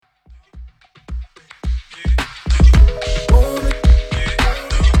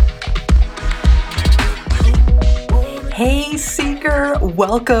Peace Seeker.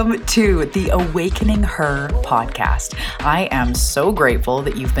 Welcome to the Awakening Her podcast. I am so grateful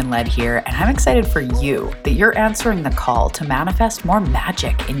that you've been led here, and I'm excited for you that you're answering the call to manifest more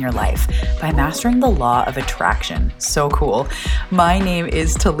magic in your life by mastering the law of attraction. So cool. My name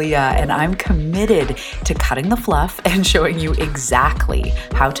is Talia, and I'm committed to cutting the fluff and showing you exactly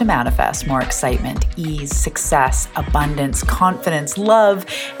how to manifest more excitement, ease, success, abundance, confidence, love,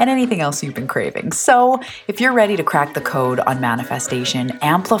 and anything else you've been craving. So if you're ready to crack the code on manifestation,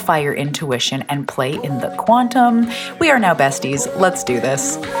 amplify your intuition, and play in the quantum, we are now besties. Let's do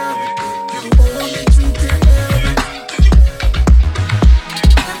this.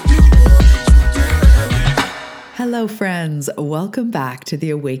 Hello, friends. Welcome back to the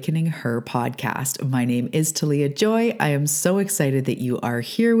Awakening Her podcast. My name is Talia Joy. I am so excited that you are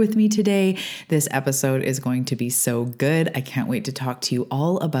here with me today. This episode is going to be so good. I can't wait to talk to you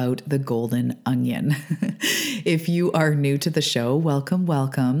all about the golden onion. If you are new to the show, welcome,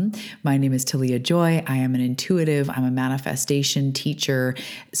 welcome. My name is Talia Joy. I am an intuitive. I'm a manifestation teacher,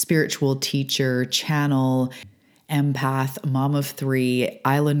 spiritual teacher, channel, empath, mom of three,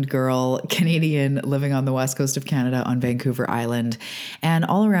 island girl, Canadian living on the west coast of Canada on Vancouver Island, and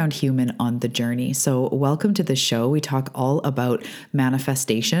all around human on the journey. So welcome to the show. We talk all about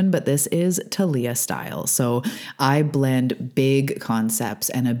manifestation, but this is Talia style. So I blend big concepts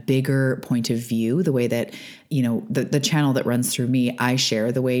and a bigger point of view, the way that the channel that runs through me, I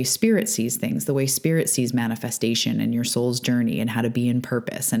share the way spirit sees things, the way spirit sees manifestation and your soul's journey and how to be in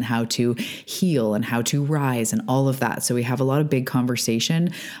purpose and how to heal and how to rise and all of that. So we have a lot of big conversation,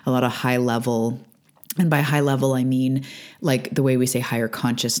 a lot of high level. And by high level, I mean like the way we say higher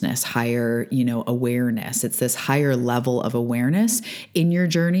consciousness, higher, awareness. It's this higher level of awareness in your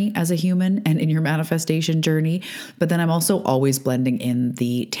journey as a human and in your manifestation journey. But then I'm also always blending in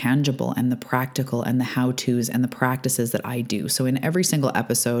the tangible and the practical and the how-tos and the practices that I do. So in every single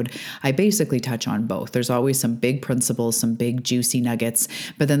episode, I basically touch on both. There's always some big principles, some big juicy nuggets,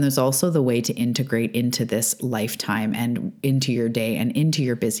 but then there's also the way to integrate into this lifetime and into your day and into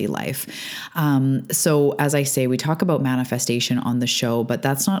your busy life. So as I say, we talk about manifestation on the show, but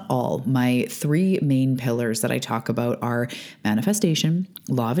that's not all. My three main pillars that I talk about are manifestation,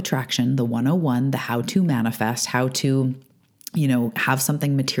 law of attraction, the 101, the how to manifest, how to have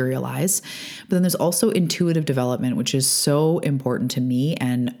something materialize. But then there's also intuitive development, which is so important to me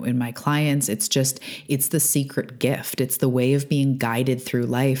and in my clients. It's the secret gift. It's the way of being guided through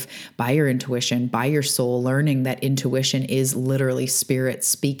life by your intuition, by your soul, learning that intuition is literally spirit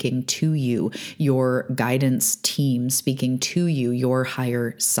speaking to you, your guidance team speaking to you, your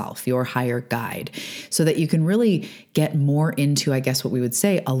higher self, your higher guide, so that you can really get more into, I guess what we would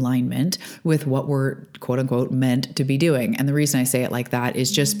say, alignment with what we're quote unquote meant to be doing. And the reason I say it like that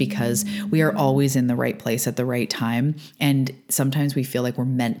is just because we are always in the right place at the right time. And sometimes we feel like we're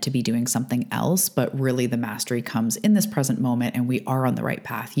meant to be doing something else, but really the mastery comes in this present moment and we are on the right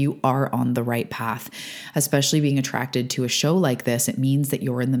path. You are on the right path. Especially being attracted to a show like this, it means that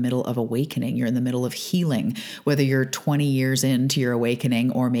you're in the middle of awakening. You're in the middle of healing, whether you're 20 years into your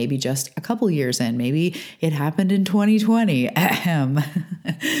awakening or maybe just a couple years in. Maybe it happened in 2020.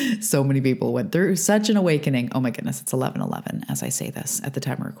 So many people went through such an awakening. Oh my goodness, it's 11:11 as I say this at the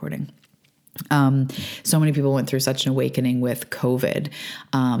time of recording. So many people went through such an awakening with COVID,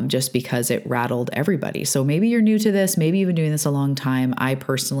 just because it rattled everybody. So maybe you're new to this, maybe you've been doing this a long time. I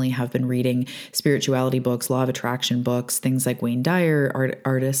personally have been reading spirituality books, law of attraction books, things like Wayne Dyer,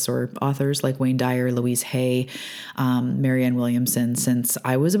 artists or authors like Wayne Dyer, Louise Hay, Marianne Williamson, since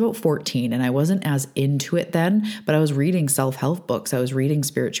I was about 14, and I wasn't as into it then, but I was reading self-help books. I was reading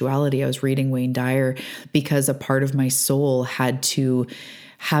spirituality. I was reading Wayne Dyer because a part of my soul had to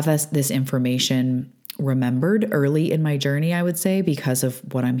have this information remembered early in my journey, I would say, because of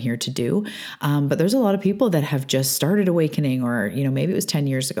what I'm here to do. But there's a lot of people that have just started awakening, or, maybe it was 10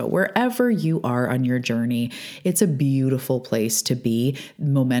 years ago. Wherever you are on your journey, it's a beautiful place to be.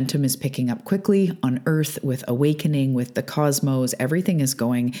 Momentum is picking up quickly on Earth with awakening, with the cosmos. Everything is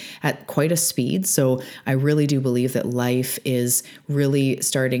going at quite a speed. So I really do believe that life is really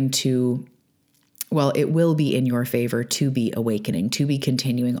starting to, well, it will be in your favor to be awakening, to be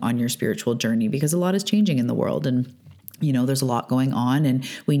continuing on your spiritual journey, because a lot is changing in the world. And there's a lot going on, and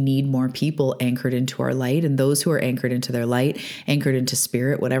we need more people anchored into our light. And those who are anchored into their light, anchored into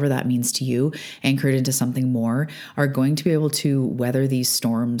spirit, whatever that means to you, anchored into something more, are going to be able to weather these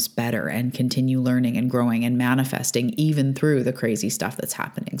storms better and continue learning and growing and manifesting even through the crazy stuff that's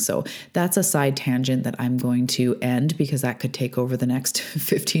happening. So that's a side tangent that I'm going to end, because that could take over the next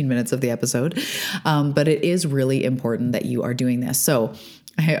 15 minutes of the episode. But it is really important that you are doing this. So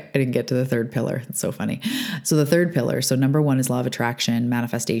I didn't get to the third pillar. It's so funny. So the third pillar, so number 1 is law of attraction,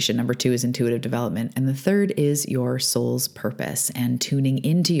 manifestation. Number 2 is intuitive development. And the third is your soul's purpose and tuning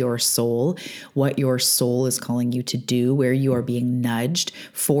into your soul, what your soul is calling you to do, where you are being nudged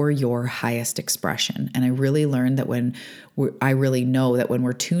for your highest expression. And I really learned that I really know that when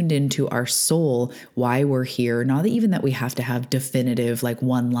we're tuned into our soul, why we're here, not even that we have to have definitive, like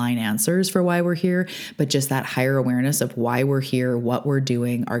one-line answers for why we're here, but just that higher awareness of why we're here, what we're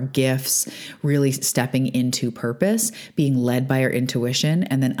doing, our gifts, really stepping into purpose, being led by our intuition,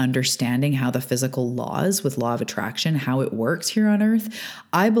 and then understanding how the physical laws with law of attraction, how it works here on earth.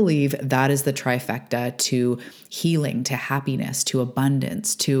 I believe that is the trifecta to healing, to happiness, to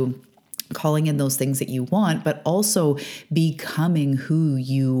abundance, to calling in those things that you want, but also becoming who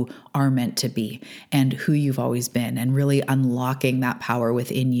you are meant to be and who you've always been, and really unlocking that power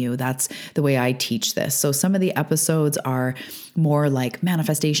within you. That's the way I teach this. So some of the episodes are more like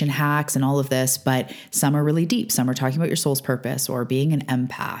manifestation hacks and all of this, but some are really deep. Some are talking about your soul's purpose or being an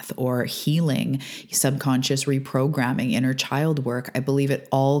empath or healing, subconscious reprogramming, inner child work. I believe it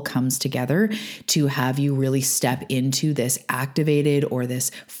all comes together to have you really step into this activated or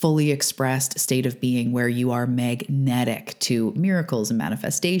this fully expressed state of being where you are magnetic to miracles and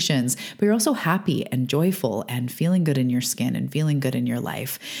manifestations, but you're also happy and joyful and feeling good in your skin and feeling good in your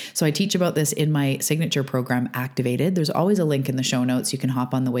life. So I teach about this in my signature program, Activated. There's always a link in the show notes. You can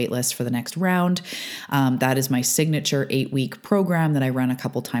hop on the wait list for the next round. That is my signature 8-week program that I run a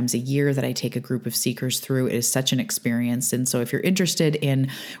couple times a year that I take a group of seekers through. It is such an experience. And so if you're interested in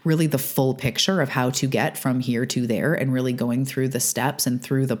really the full picture of how to get from here to there and really going through the steps and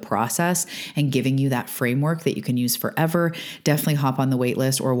through the process and giving you that framework that you can use forever, definitely hop on the wait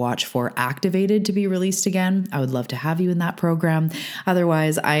list or watch for Activated to be released again. I would love to have you in that program.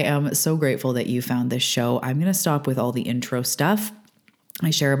 Otherwise, I am so grateful that you found this show. I'm going to stop with all the intro stuff. I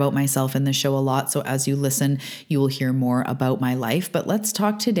share about myself in the show a lot, so as you listen, you will hear more about my life. But let's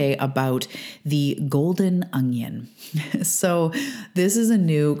talk today about the golden onion. So this is a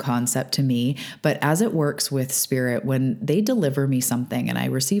new concept to me, but as it works with spirit, when they deliver me something, and I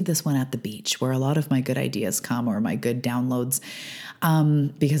received this one at the beach where a lot of my good ideas come, or my good downloads,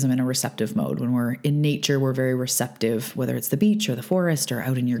 because I'm in a receptive mode. When we're in nature, we're very receptive, whether it's the beach or the forest or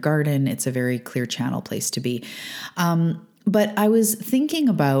out in your garden. It's a very clear channel place to be. But I was thinking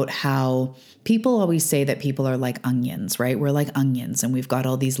about how people always say that people are like onions, right? We're like onions and we've got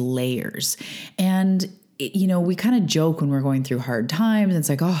all these layers. And we kind of joke when we're going through hard times. It's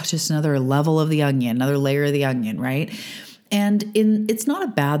like, oh, just another level of the onion, another layer of the onion, right? And it's not a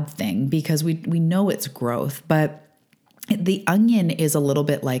bad thing because we know it's growth, but the onion is a little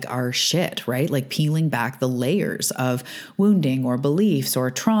bit like our shit, right? Like peeling back the layers of wounding or beliefs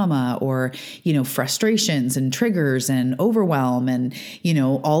or trauma or, frustrations and triggers and overwhelm and,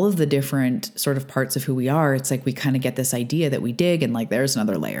 all of the different sort of parts of who we are. It's like we kind of get this idea that we dig and like there's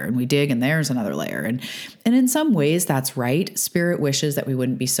another layer and we dig and there's another layer. And in some ways that's right. Spirit wishes that we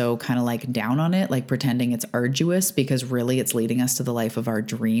wouldn't be so kind of like down on it, like pretending it's arduous, because really it's leading us to the life of our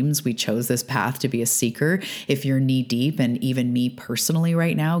dreams. We chose this path to be a seeker. If you're knee deep, and even me personally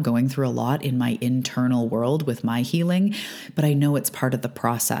right now, going through a lot in my internal world with my healing, but I know it's part of the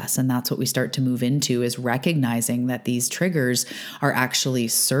process. And that's what we start to move into, is recognizing that these triggers are actually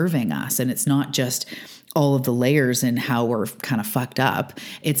serving us. And it's not just all of the layers and how we're kind of fucked up.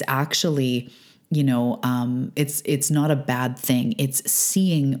 It's actually it's not a bad thing. It's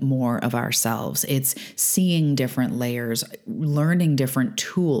seeing more of ourselves. It's seeing different layers, learning different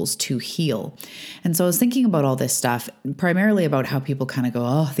tools to heal. And so I was thinking about all this stuff, primarily about how people kind of go,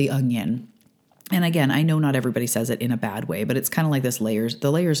 oh, the onion. And again, I know not everybody says it in a bad way, but it's kind of like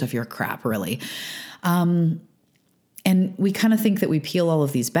the layers of your crap, really. And we kind of think that we peel all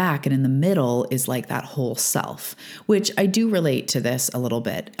of these back, and in the middle is like that whole self, which I do relate to this a little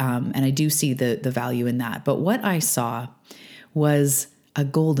bit. And I do see the value in that. But what I saw was a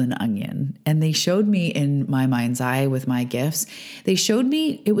golden onion, and they showed me in my mind's eye with my gifts. They showed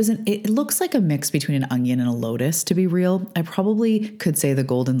me it looks like a mix between an onion and a lotus, to be real. I probably could say the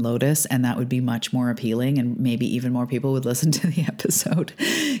golden lotus, and that would be much more appealing, and maybe even more people would listen to the episode,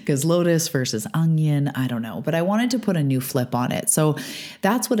 because lotus versus onion, I don't know, but I wanted to put a new flip on it. So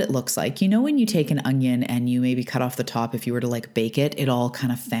that's what it looks like. When you take an onion and you maybe cut off the top, if you were to like bake it, it all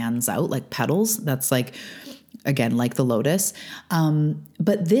kind of fans out like petals. That's like, again, like the lotus.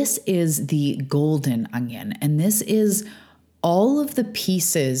 But this is the golden onion. And this is all of the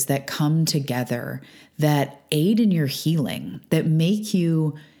pieces that come together that aid in your healing, that make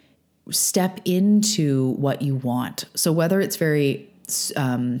you step into what you want. So whether it's very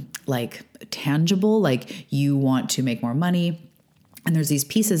like tangible, like you want to make more money, And there's these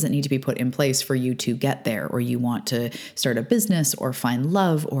pieces that need to be put in place for you to get there, or you want to start a business or find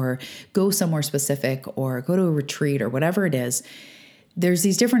love or go somewhere specific or go to a retreat or whatever it is. There's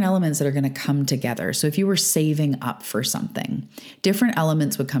these different elements that are going to come together. So if you were saving up for something, different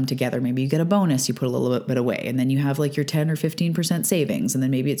elements would come together. Maybe you get a bonus, you put a little bit away, and then you have like your 10 or 15% savings. And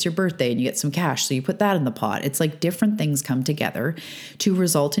then maybe it's your birthday and you get some cash. So you put that in the pot. It's like different things come together to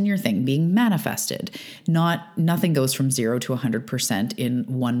result in your thing being manifested. Nothing goes from 0 to 100% in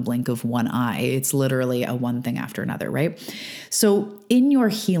one blink of one eye. It's literally a one thing after another, right? So in your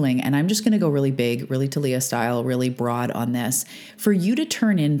healing, and I'm just going to go really big, really Talia style, really broad on this, for you to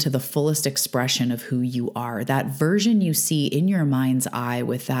turn into the fullest expression of who you are, that version you see in your mind's eye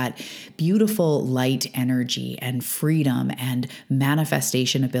with that beautiful light energy and freedom and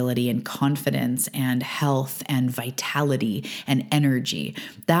manifestation ability and confidence and health and vitality and energy,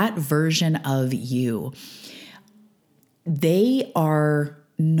 that version of you, they are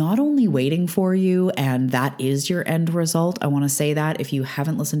not only waiting for you, and that is your end result. I want to say that if you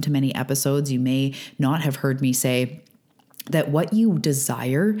haven't listened to many episodes, you may not have heard me say that what you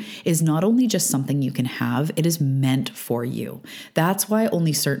desire is not only just something you can have, it is meant for you. That's why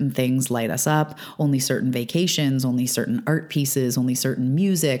only certain things light us up, only certain vacations, only certain art pieces, only certain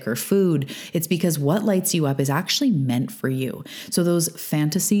music or food. It's because what lights you up is actually meant for you. So those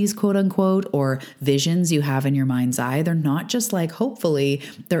fantasies, quote unquote, or visions you have in your mind's eye, they're not just like, hopefully,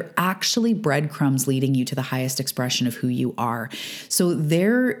 they're actually breadcrumbs leading you to the highest expression of who you are. So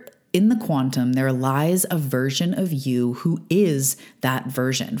in the quantum, there lies a version of you who is that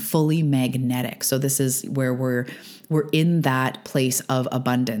version, fully magnetic. So this is where we're in that place of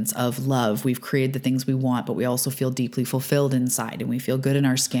abundance, of love. We've created the things we want, but we also feel deeply fulfilled inside, and we feel good in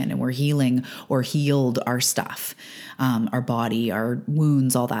our skin, and we're healing or healed our stuff, our body, our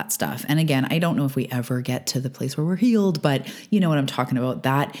wounds, all that stuff. And again, I don't know if we ever get to the place where we're healed, but you know what I'm talking about,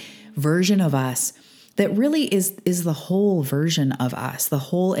 that version of us that really is the whole version of us, the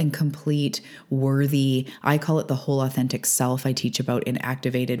whole and complete worthy, I call it the whole authentic self I teach about in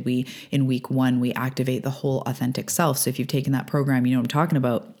Activated. In week 1, we activate the whole authentic self. So if you've taken that program, you know what I'm talking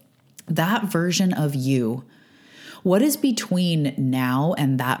about. That version of you, what is between now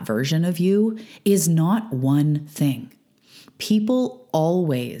and that version of you is not one thing. People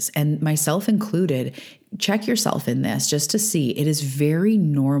always, and myself included, check yourself in this just to see, it is very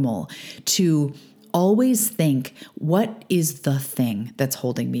normal to always think, what is the thing that's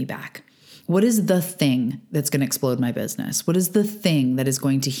holding me back? What is the thing that's going to explode my business? What is the thing that is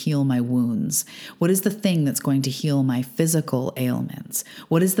going to heal my wounds? What is the thing that's going to heal my physical ailments?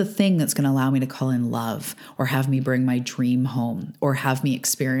 What is the thing that's going to allow me to call in love, or have me bring my dream home, or have me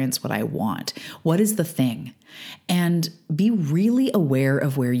experience what I want? What is the thing? And be really aware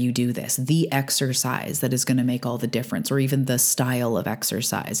of where you do this, the exercise that is going to make all the difference, or even the style of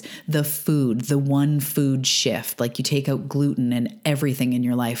exercise, the food, the one food shift, like you take out gluten and everything in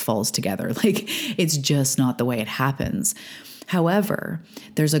your life falls together. Like it's just not the way it happens. However,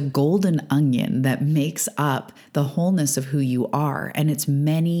 there's a golden onion that makes up the wholeness of who you are, and it's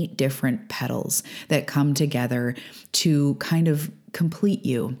many different petals that come together to kind of complete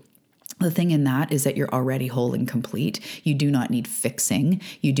you. The thing in that is that you're already whole and complete. You do not need fixing.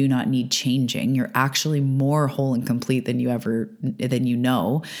 You do not need changing. You're actually more whole and complete than you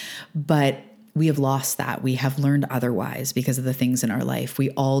know. But we have lost that. We have learned otherwise because of the things in our life. We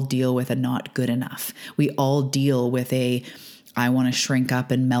all deal with a not good enough. We all deal with I want to shrink up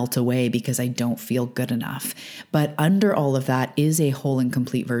and melt away because I don't feel good enough. But under all of that is a whole and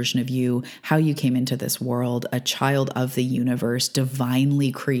complete version of you, how you came into this world, a child of the universe,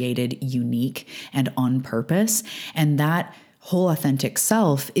 divinely created, unique, and on purpose. And that whole authentic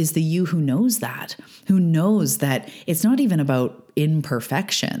self is the you who knows that it's not even about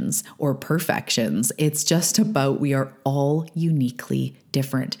imperfections or perfections. It's just about we are all uniquely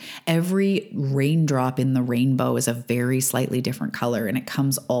different. Every raindrop in the rainbow is a very slightly different color, and it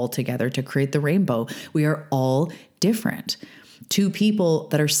comes all together to create the rainbow. We are all different. Two people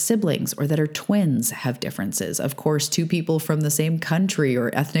that are siblings or that are twins have differences. Of course, two people from the same country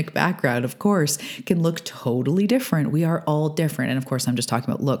or ethnic background, of course, can look totally different. We are all different. And of course, I'm just talking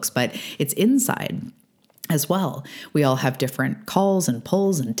about looks, but it's inside as well. We all have different calls and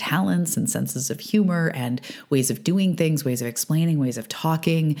pulls and talents and senses of humor and ways of doing things, ways of explaining, ways of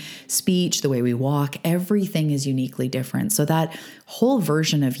talking, speech, the way we walk. Everything is uniquely different. So that whole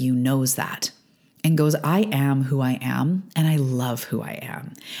version of you knows that. and goes, I am who I am, and I love who I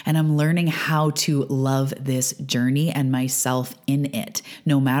am. And I'm learning how to love this journey and myself in it,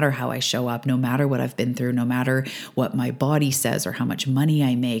 no matter how I show up, no matter what I've been through, no matter what my body says or how much money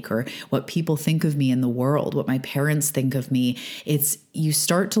I make or what people think of me in the world, what my parents think of me. It's you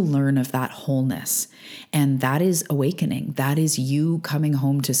start to learn of that wholeness. And that is awakening. That is you coming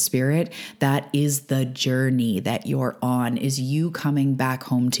home to spirit. That is the journey that you're on, is you coming back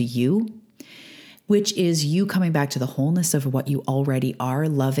home to you, which is you coming back to the wholeness of what you already are,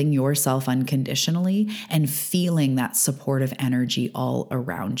 loving yourself unconditionally and feeling that supportive energy all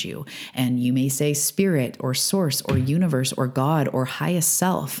around you. And you may say spirit or source or universe or God or highest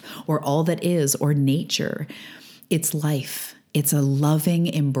self or all that is or nature. It's life. It's a loving,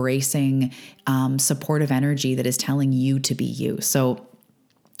 embracing, supportive energy that is telling you to be you. So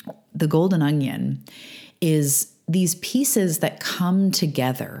the golden onion is these pieces that come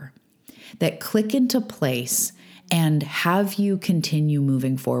together, that click into place and have you continue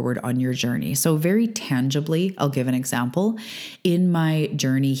moving forward on your journey. So very tangibly, I'll give an example. In my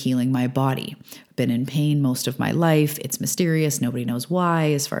journey healing my body, been in pain most of my life. It's mysterious. Nobody knows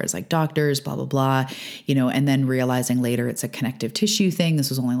why, as far as like doctors, blah, blah, blah, and then realizing later it's a connective tissue thing. This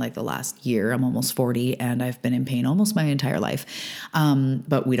was only like the last year. I'm almost 40 and I've been in pain almost my entire life.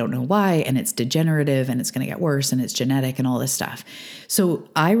 But we don't know why. And it's degenerative and it's going to get worse and it's genetic and all this stuff. So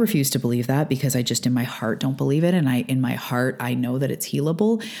I refuse to believe that because I just in my heart don't believe it. And in my heart, I know that it's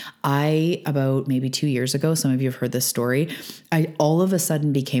healable. About maybe 2 years ago, some of you have heard this story, I all of a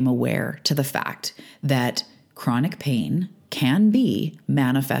sudden became aware to the fact that chronic pain can be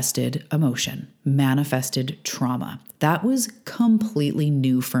manifested emotion, manifested trauma. That was completely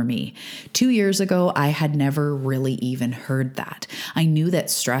new for me. 2 years ago, I had never really even heard that. I knew that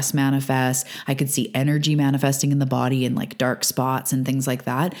stress manifests. I could see energy manifesting in the body in like dark spots and things like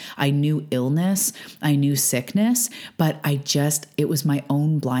that. I knew illness. I knew sickness, but it was my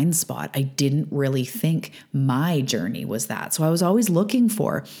own blind spot. I didn't really think my journey was that. So I was always looking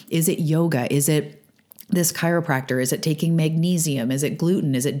for, is it yoga? Is it this chiropractor? Is it taking magnesium? Is it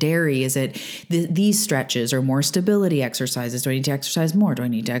gluten? Is it dairy? Is it these stretches or more stability exercises? Do I need to exercise more? Do I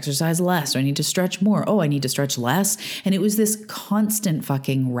need to exercise less? Do I need to stretch more? Oh, I need to stretch less. And it was this constant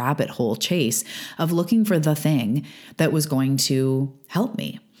fucking rabbit hole chase of looking for the thing that was going to help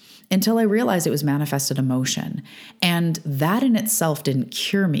me, until I realized it was manifested emotion. And that in itself didn't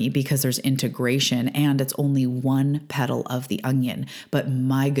cure me because there's integration and it's only one petal of the onion. But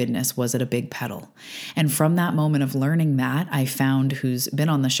my goodness, was it a big petal. And from that moment of learning that, I found, who's been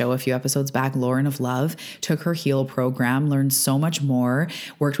on the show a few episodes back, Lauren of Love, took her Heal program, learned so much more,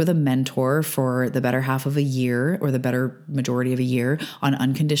 worked with a mentor for the better half of a year or the better majority of a year on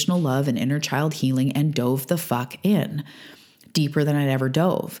unconditional love and inner child healing, and dove the fuck in deeper than I'd ever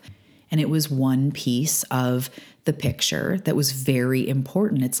dove. And it was one piece of the picture that was very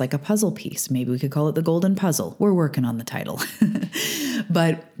important. It's like a puzzle piece. Maybe we could call it the golden puzzle. We're working on the title.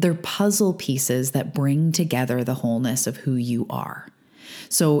 But they're puzzle pieces that bring together the wholeness of who you are.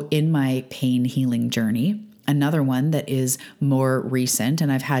 So in my pain healing journey, another one that is more recent,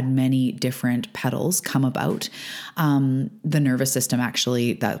 and I've had many different petals come about. The nervous system,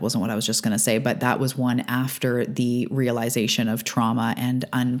 actually, that wasn't what I was just going to say, but that was one after the realization of trauma and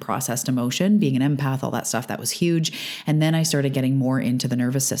unprocessed emotion, being an empath, all that stuff, that was huge. And then I started getting more into the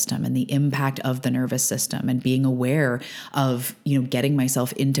nervous system and the impact of the nervous system and being aware of, getting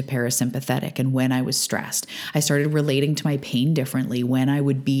myself into parasympathetic. And when I was stressed, I started relating to my pain differently. When I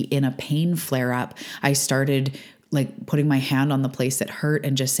would be in a pain flare up, I started like putting my hand on the place that hurt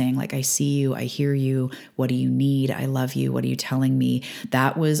and just saying like, I see you, I hear you. What do you need? I love you. What are you telling me?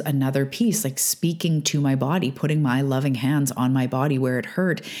 That was another piece, like speaking to my body, putting my loving hands on my body where it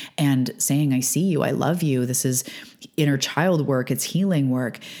hurt and saying, I see you, I love you. This is inner child work. It's healing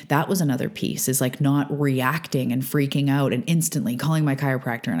work. That was another piece, is like not reacting and freaking out and instantly calling my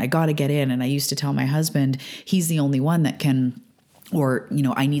chiropractor and I got to get in. And I used to tell my husband, he's the only one that can, or,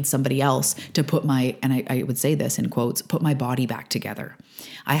 I need somebody else to put I would say this in quotes, put my body back together.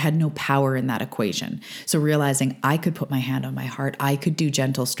 I had no power in that equation. So realizing I could put my hand on my heart, I could do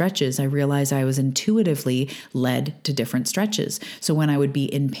gentle stretches, I realized I was intuitively led to different stretches. So when I would be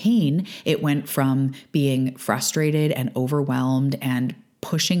in pain, it went from being frustrated and overwhelmed and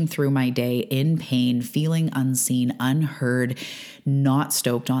pushing through my day in pain, feeling unseen, unheard, not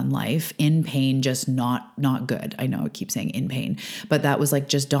stoked on life, in pain, just not good. I know I keep saying in pain, but that was like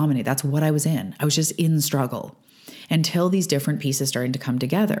just dominate. That's what I was in. I was just in struggle. until these different pieces started to come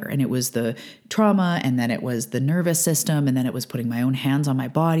together. And it was the trauma, and then it was the nervous system, and then it was putting my own hands on my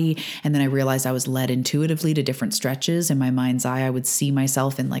body. And then I realized I was led intuitively to different stretches. In my mind's eye, I would see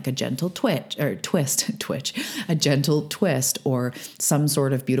myself in like a gentle a gentle twist, or some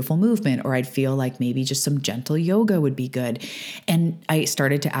sort of beautiful movement, or I'd feel like maybe just some gentle yoga would be good. And I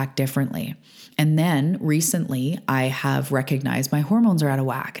started to act differently. And then recently, I have recognized my hormones are out of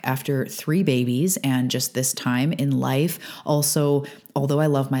whack after 3 babies, and just this time in life. Also, although I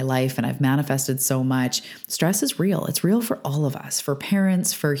love my life and I've manifested so much, stress is real. It's real for all of us, for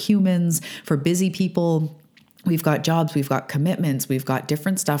parents, for humans, for busy people. We've got jobs, we've got commitments, we've got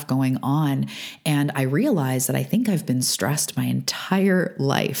different stuff going on. And I realized that I think I've been stressed my entire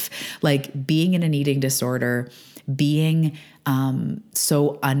life, like being in an eating disorder, being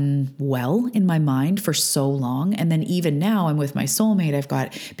so unwell in my mind for so long. And then even now I'm with my soulmate. I've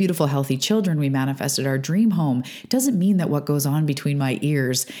got beautiful, healthy children. We manifested our dream home. It doesn't mean that what goes on between my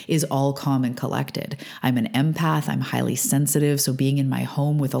ears is all calm and collected. I'm an empath. I'm highly sensitive. So being in my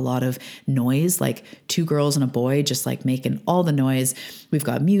home with a lot of noise, like 2 girls and a boy, just like making all the noise. We've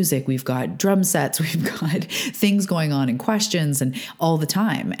got music, we've got drum sets, we've got things going on and questions and all the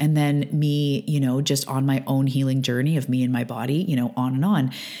time. And then me, just on my own healing journey of me and my body, on and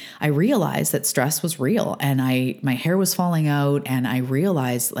on, I realized that stress was real, and my hair was falling out, and I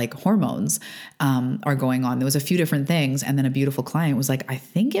realized like hormones are going on. There was a few different things. And then a beautiful client was like, I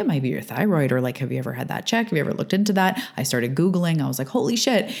think it might be your thyroid, or like, have you ever had that checked? Have you ever looked into that? I started Googling. I was like, holy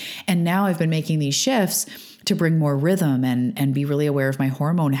shit. And now I've been making these shifts to bring more rhythm and be really aware of my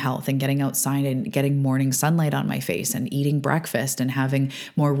hormone health, and getting outside and getting morning sunlight on my face, and eating breakfast, and having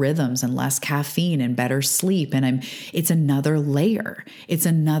more rhythms and less caffeine and better sleep. And it's another layer. It's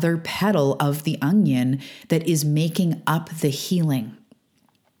another petal of the onion that is making up the healing.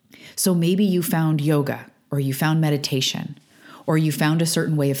 So maybe you found yoga, or you found meditation, or you found a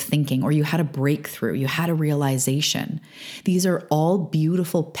certain way of thinking, or you had a breakthrough, you had a realization. These are all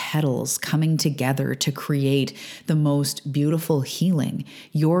beautiful petals coming together to create the most beautiful healing.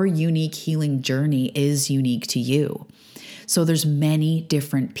 Your unique healing journey is unique to you. So there's many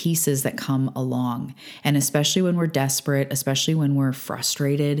different pieces that come along. And especially when we're desperate, especially when we're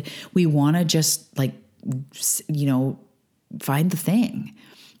frustrated, we want to just find the thing.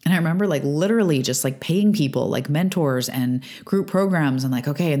 And I remember like literally just like paying people like mentors and group programs, and like,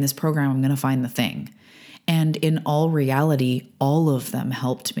 okay, in this program, I'm going to find the thing. And in all reality, all of them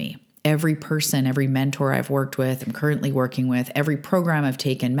helped me. Every person, every mentor I've worked with, I'm currently working with, every program I've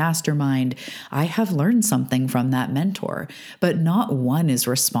taken, mastermind, I have learned something from that mentor. But not one is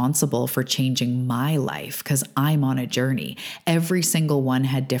responsible for changing my life, because I'm on a journey. Every single one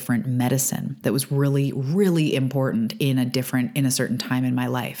had different medicine that was really, really important in a certain time in my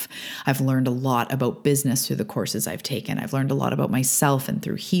life. I've learned a lot about business through the courses I've taken. I've learned a lot about myself, and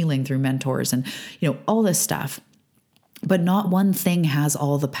through healing, through mentors, and all this stuff. But not one thing has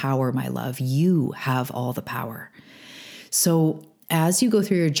all the power, my love. You have all the power. So as you go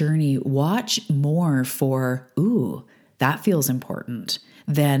through your journey, watch more for, ooh, that feels important.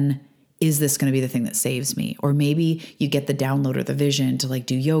 Then is this going to be the thing that saves me? Or maybe you get the download or the vision to like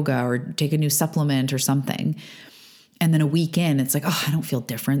do yoga or take a new supplement or something. And then a week in, it's like, oh, I don't feel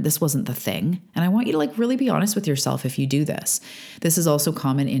different. This wasn't the thing. And I want you to like really be honest with yourself if you do this. This is also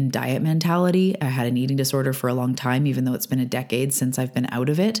common in diet mentality. I had an eating disorder for a long time, even though it's been a decade since I've been out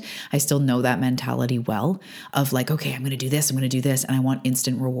of it. I still know that mentality well of like, okay, I'm going to do this, I'm going to do this, and I want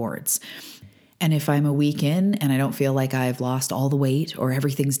instant rewards. And if I'm a week in and I don't feel like I've lost all the weight or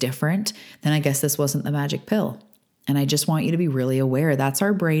everything's different, then I guess this wasn't the magic pill. And I just want you to be really aware. That's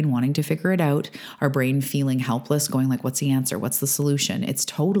our brain wanting to figure it out, our brain feeling helpless, going like, what's the answer? What's the solution? It's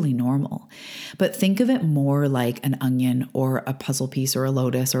totally normal. But think of it more like an onion or a puzzle piece or a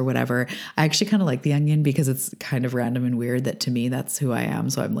lotus or whatever. I actually kind of like the onion because it's kind of random and weird that to me, that's who I am.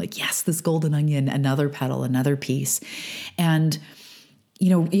 So I'm like, yes, this golden onion, another petal, another piece. And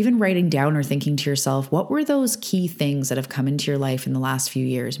even writing down or thinking to yourself, what were those key things that have come into your life in the last few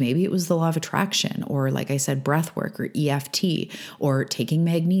years? Maybe it was the law of attraction, or like I said, breath work or EFT, or taking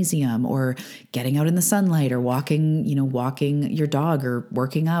magnesium, or getting out in the sunlight, or walking your dog, or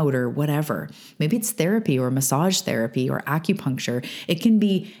working out, or whatever. Maybe it's therapy or massage therapy or acupuncture. It can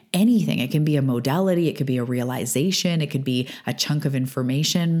be anything. It can be a modality. It could be a realization. It could be a chunk of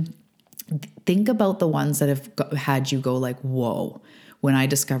information. Think about the ones that have had you go like, whoa. When I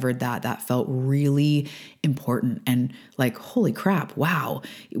discovered that felt really important and like, holy crap, wow.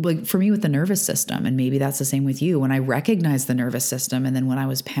 Like for me with the nervous system, and maybe that's the same with you. When I recognized the nervous system, and then when I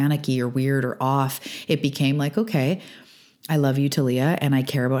was panicky or weird or off, it became like, okay, I love you, Talia, and I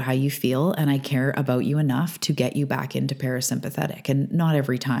care about how you feel, and I care about you enough to get you back into parasympathetic. And not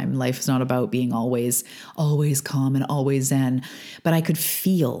every time. Life is not about being always calm and always zen, but I could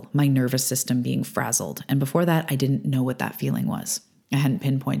feel my nervous system being frazzled. And before that, I didn't know what that feeling was. I hadn't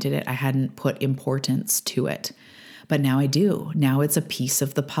pinpointed it. I hadn't put importance to it. But now I do. Now it's a piece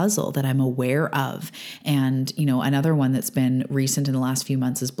of the puzzle that I'm aware of. And, another one that's been recent in the last few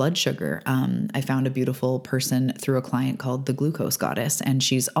months is blood sugar. I found a beautiful person through a client called the Glucose Goddess, and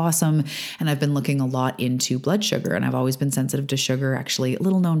she's awesome. And I've been looking a lot into blood sugar, and I've always been sensitive to sugar. Actually,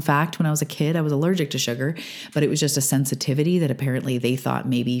 little known fact, when I was a kid, I was allergic to sugar, but it was just a sensitivity that apparently they thought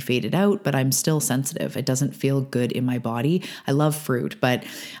maybe faded out, but I'm still sensitive. It doesn't feel good in my body. I love fruit, but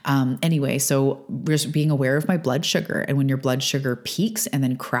anyway, so just being aware of my blood sugar. And when your blood sugar peaks and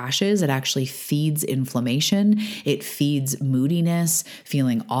then crashes, it actually feeds inflammation. It feeds moodiness,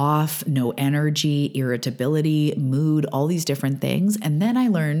 feeling off, no energy, irritability, mood, all these different things. And then I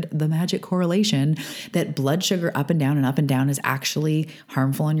learned the magic correlation that blood sugar up and down is actually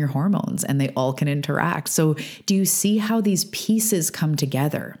harmful on your hormones, and they all can interact. So do you see how these pieces come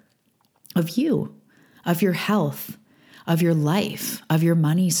together of you, of your health, of your life, of your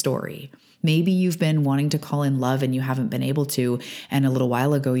money story? Maybe you've been wanting to call in love and you haven't been able to. And a little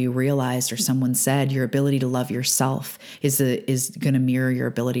while ago, you realized, or someone said, your ability to love yourself is going to mirror your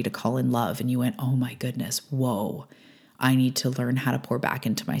ability to call in love. And you went, oh my goodness, whoa. I need to learn how to pour back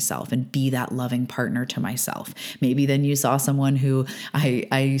into myself and be that loving partner to myself. Maybe then you saw someone who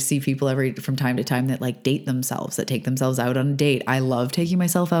I see people from time to time that like date themselves, that take themselves out on a date. I love taking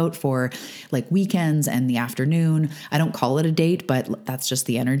myself out for like weekends and the afternoon. I don't call it a date, but that's just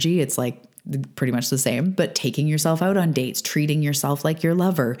the energy. It's like pretty much the same, but taking yourself out on dates, treating yourself like your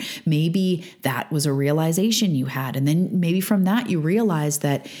lover. Maybe that was a realization you had. And then maybe from that, you realized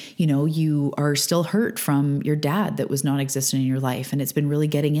that, you are still hurt from your dad that was non-existent in your life. And it's been really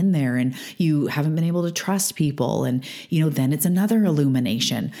getting in there and you haven't been able to trust people. And, then it's another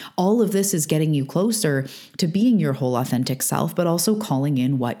illumination. All of this is getting you closer to being your whole authentic self, but also calling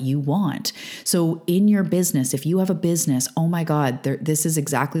in what you want. So in your business, if you have a business, oh my God, this is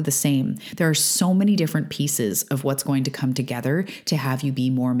exactly the same. There are so many different pieces of what's going to come together to have you be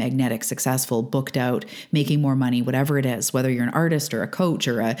more magnetic, successful, booked out, making more money, whatever it is, whether you're an artist or a coach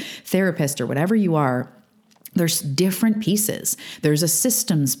or a therapist or whatever you are. There's different pieces. There's a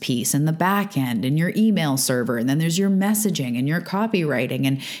systems piece in the back end in your email server, and then there's your messaging and your copywriting,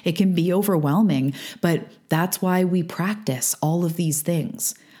 and it can be overwhelming, but that's why we practice all of these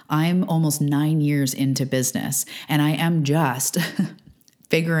things. I'm almost 9 years into business, and I am just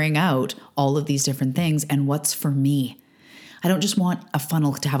figuring out all of these different things and what's for me. I don't just want a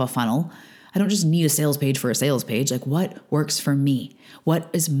funnel to have a funnel. I don't just need a sales page for a sales page. Like, what works for me? What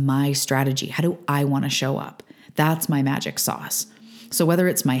is my strategy? How do I want to show up? That's my magic sauce. So whether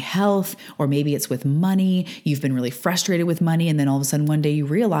it's my health or maybe it's with money, you've been really frustrated with money, and then all of a sudden one day you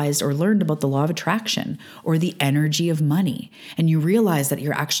realized or learned about the law of attraction or the energy of money, and you realize that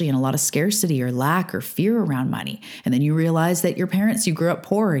you're actually in a lot of scarcity or lack or fear around money. And then you realize that your parents, you grew up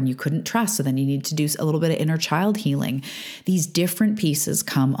poor and you couldn't trust, so then you need to do a little bit of inner child healing. These different pieces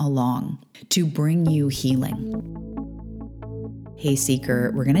come along to bring you healing. Hey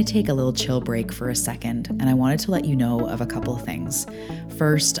Seeker, we're going to take a little chill break for a second, and I wanted to let you know of a couple of things.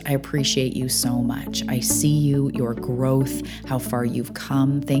 First, I appreciate you so much. I see you, your growth, how far you've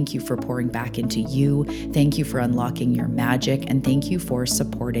come. Thank you for pouring back into you. Thank you for unlocking your magic, and thank you for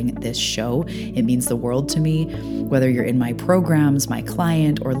supporting this show. It means the world to me. Whether you're in my programs, my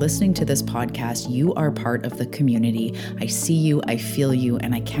client, or listening to this podcast, you are part of the community. I see you, I feel you,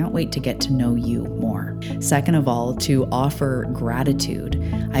 and I can't wait to get to know you more. Second of all, to offer gratitude.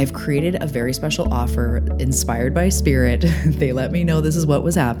 I've created a very special offer inspired by Spirit. They let me know this is what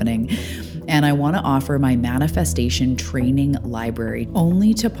was happening. And I want to offer my manifestation training library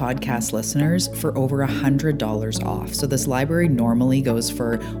only to podcast listeners for over $100 off. So this library normally goes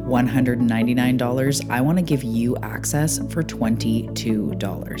for $199. I want to give you access for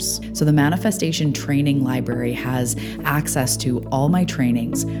 $22. So the manifestation training library has access to all my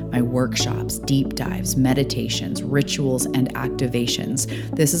trainings, my workshops, deep dives, meditations, rituals, and activations.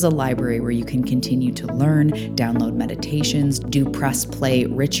 This is a library where you can continue to learn, download meditations, do press play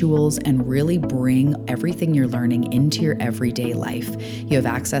rituals, and really bring everything you're learning into your everyday life. You have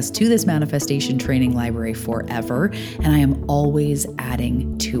access to this manifestation training library forever, and I am always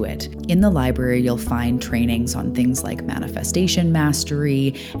adding to it. In the library, you'll find trainings on things like manifestation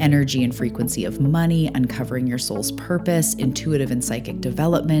mastery, energy and frequency of money, uncovering your soul's purpose, intuitive and psychic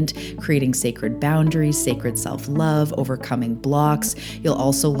development, creating sacred boundaries, sacred self-love, overcoming blocks. You'll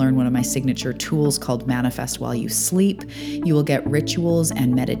also learn one of my signature tools called Manifest While You Sleep. You will get rituals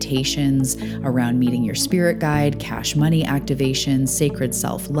and meditations around meeting your spirit guide, cash money activation, sacred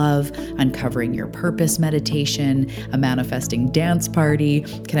self-love, uncovering your purpose meditation, a manifesting dance party,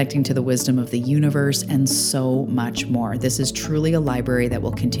 connecting to the wisdom of the universe, and so much more. This is truly a library that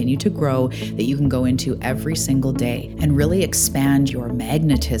will continue to grow, that you can go into every single day and really expand your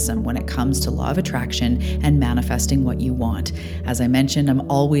magnetism when it comes to law of attraction and manifesting what you want. As I mentioned, I'm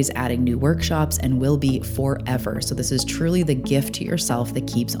always adding new workshops and will be forever. So this is truly the gift to yourself that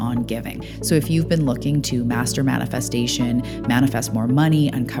keeps on giving. So if you've been looking to master manifestation, manifest more money,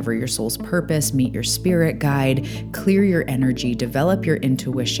 uncover your soul's purpose, meet your spirit guide, clear your energy, develop your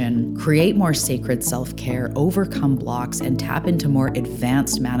intuition, create more sacred self-care, overcome blocks, and tap into more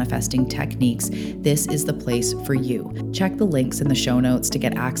advanced manifesting techniques, this is the place for you. Check the links in the show notes to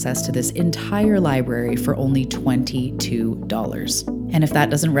get access to this entire library for only $22. And if that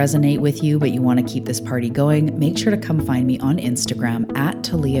doesn't resonate with you, but you want to keep this party going, make sure to come find me on Instagram at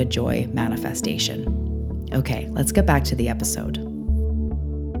Talia Joy Manifestation. Okay, let's get back to the episode.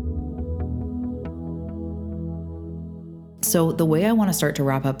 So the way I want to start to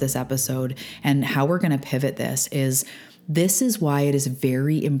wrap up this episode and how we're going to pivot this is why it is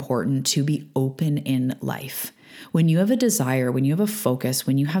very important to be open in life. When you have a desire, when you have a focus,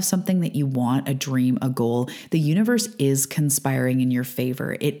 when you have something that you want, a dream, a goal, the universe is conspiring in your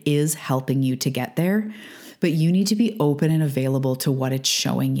favor. It is helping you to get there, but you need to be open and available to what it's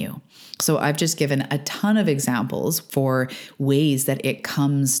showing you. So I've just given a ton of examples for ways that it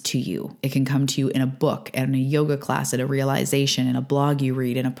comes to you. It can come to you in a book, in a yoga class, at a realization, in a blog you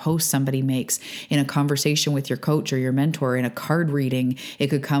read, in a post somebody makes, in a conversation with your coach or your mentor, in a card reading. It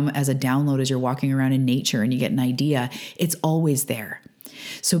could come as a download as you're walking around in nature and you get an idea. It's always there.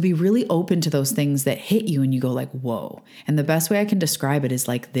 So be really open to those things that hit you and you go like, whoa. And the best way I can describe it is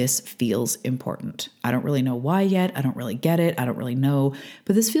like, this feels important. I don't really know why yet. I don't really get it. I don't really know,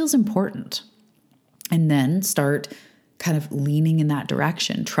 but this feels important. And then start kind of leaning in that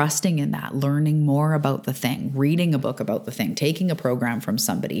direction, trusting in that, learning more about the thing, reading a book about the thing, taking a program from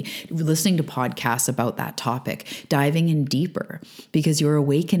somebody, listening to podcasts about that topic, diving in deeper, because your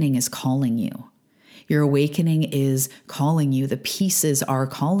awakening is calling you. Your awakening is calling you. The pieces are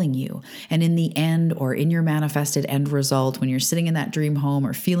calling you. And in the end, or in your manifested end result, when you're sitting in that dream home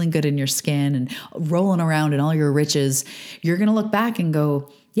or feeling good in your skin and rolling around in all your riches, you're going to look back and go,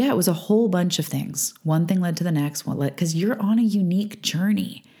 yeah, it was a whole bunch of things. One thing led to the next one, because you're on a unique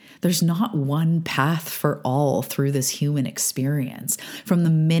journey. There's not one path for all through this human experience. From the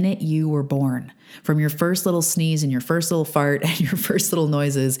minute you were born, from your first little sneeze and your first little fart and your first little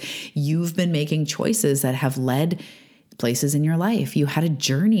noises, you've been making choices that have led places in your life. You had a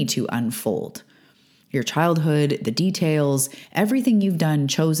journey to unfold. Your childhood, the details, everything you've done,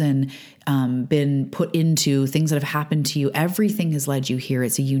 chosen, been put into, things that have happened to you, everything has led you here.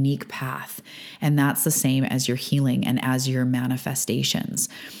 It's a unique path. And that's the same as your healing and as your manifestations.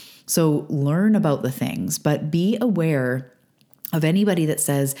 So learn about the things, but be aware of anybody that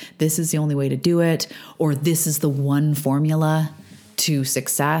says this is the only way to do it, or this is the one formula to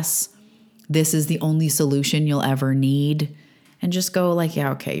success. This is the only solution you'll ever need. And just go like,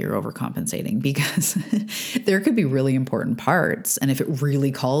 yeah, okay, you're overcompensating, because there could be really important parts. And if it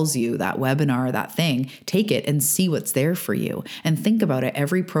really calls you, that webinar, that thing, take it and see what's there for you. And think about it.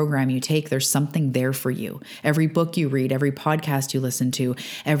 Every program you take, there's something there for you. Every book you read, every podcast you listen to,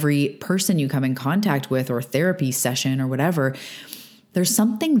 every person you come in contact with, or therapy session or whatever, there's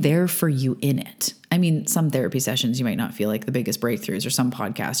something there for you in it. I mean, some therapy sessions you might not feel like the biggest breakthroughs, or some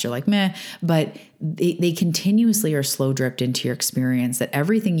podcasts you're like, meh, but they continuously are slow dripped into your experience, that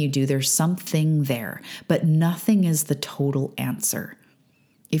everything you do, there's something there, but nothing is the total answer.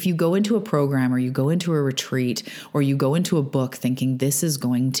 If you go into a program, or you go into a retreat, or you go into a book thinking this is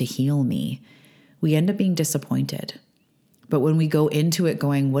going to heal me, we end up being disappointed. But when we go into it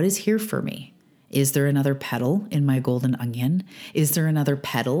going, what is here for me? Is there another petal in my golden onion? Is there another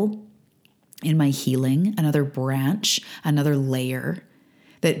petal in my healing, another branch, another layer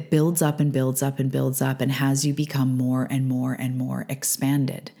that builds up and builds up and builds up and has you become more and more and more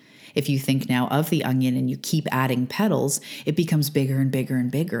expanded? If you think now of the onion and you keep adding petals, it becomes bigger and bigger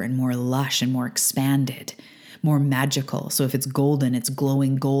and bigger and more lush and more expanded, more magical. So if it's golden, it's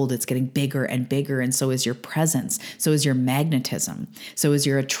glowing gold, it's getting bigger and bigger. And so is your presence. So is your magnetism. So is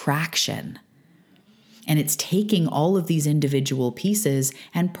your attraction. And it's taking all of these individual pieces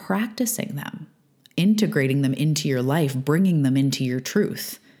and practicing them, integrating them into your life, bringing them into your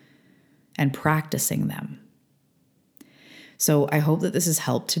truth, and practicing them. So I hope that this has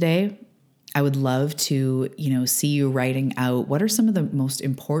helped today. I would love to, see you writing out what are some of the most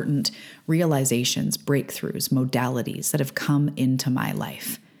important realizations, breakthroughs, modalities that have come into my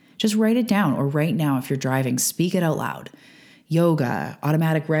life. Just write it down, or right now, if you're driving, speak it out loud. Yoga,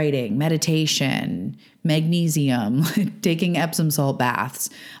 automatic writing, meditation, magnesium, taking Epsom salt baths,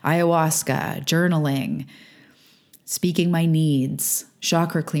 ayahuasca, journaling, speaking my needs,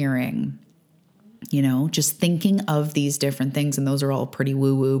 chakra clearing, just thinking of these different things. And those are all pretty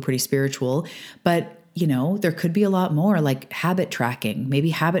woo-woo, pretty spiritual. But, there could be a lot more, like habit tracking.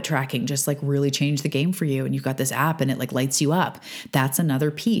 Maybe habit tracking just like really changed the game for you. And you've got this app and it like lights you up. That's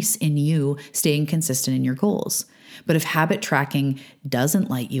another piece in you staying consistent in your goals. But if habit tracking doesn't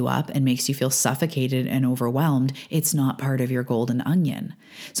light you up and makes you feel suffocated and overwhelmed, it's not part of your golden onion.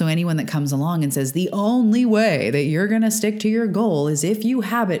 So anyone that comes along and says the only way that you're going to stick to your goal is if you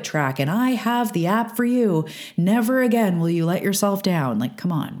habit track and I have the app for you, never again will you let yourself down. Like,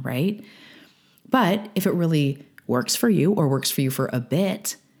 come on, right? But if it really works for you or works for you for a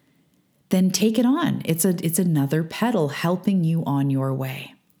bit, then take it on. It's another pedal helping you on your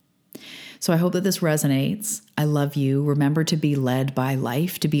way. So I hope that this resonates. I love you. Remember to be led by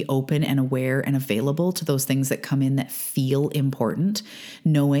life, to be open and aware and available to those things that come in that feel important,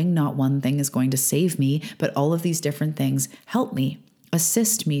 knowing not one thing is going to save me, but all of these different things help me,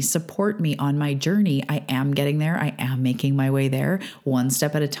 assist me, support me on my journey. I am getting there. I am making my way there, one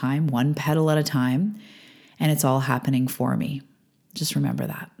step at a time, one pedal at a time, and it's all happening for me. Just remember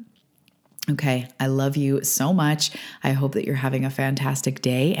that. Okay, I love you so much. I hope that you're having a fantastic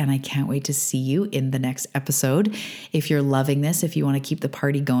day, and I can't wait to see you in the next episode. If you're loving this, if you want to keep the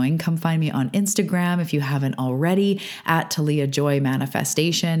party going, come find me on Instagram if you haven't already, at Talia Joy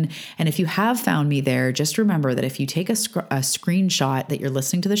Manifestation. And if you have found me there, just remember that if you take a screenshot that you're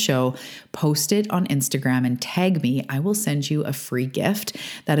listening to the show, post it on Instagram and tag me, I will send you a free gift.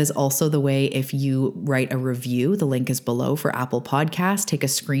 That is also the way if you write a review, the link is below for Apple Podcasts, take a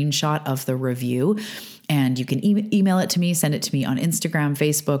screenshot of the review and you can email it to me, send it to me on Instagram,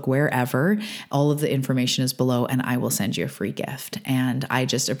 Facebook, wherever. All of the information is below and I will send you a free gift. And I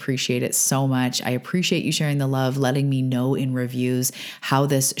just appreciate it so much. I appreciate you sharing the love, letting me know in reviews how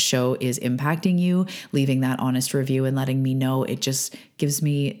this show is impacting you, leaving that honest review and letting me know. It just gives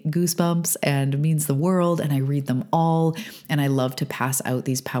me goosebumps and means the world, and I read them all. And I love to pass out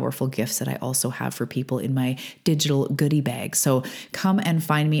these powerful gifts that I also have for people in my digital goodie bag. So come and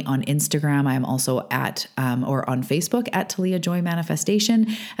find me on Instagram. I am also at or on Facebook at Talia Joy Manifestation,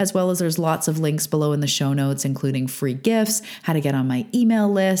 as well as there's lots of links below in the show notes, including free gifts, how to get on my email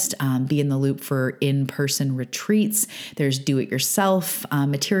list, be in the loop for in-person retreats. There's do-it-yourself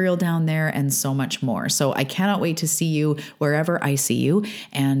material down there and so much more. So I cannot wait to see you wherever I see you.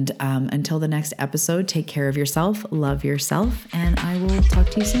 And until the next episode, take care of yourself, love yourself, and I will talk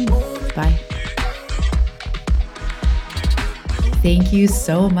to you soon. Bye. Thank you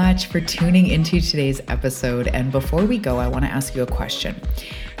so much for tuning into today's episode. And before we go, I want to ask you a question.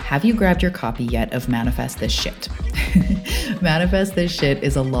 Have you grabbed your copy yet of Manifest This Shit? Manifest This Shit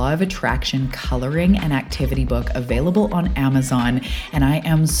is a law of attraction coloring and activity book available on Amazon, and I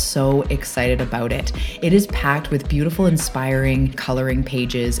am so excited about it. It is packed with beautiful, inspiring coloring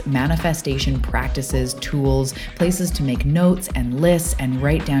pages, manifestation practices, tools, places to make notes and lists and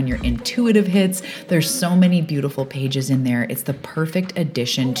write down your intuitive hits. There's so many beautiful pages in there. It's the perfect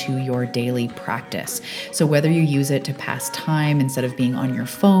addition to your daily practice. So whether you use it to pass time instead of being on your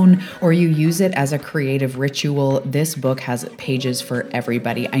phone, or you use it as a creative ritual, this book has pages for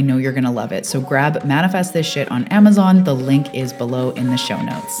everybody. I know you're going to love it. So grab Manifest This Shit on Amazon. The link is below in the show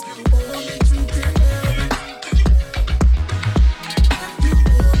notes.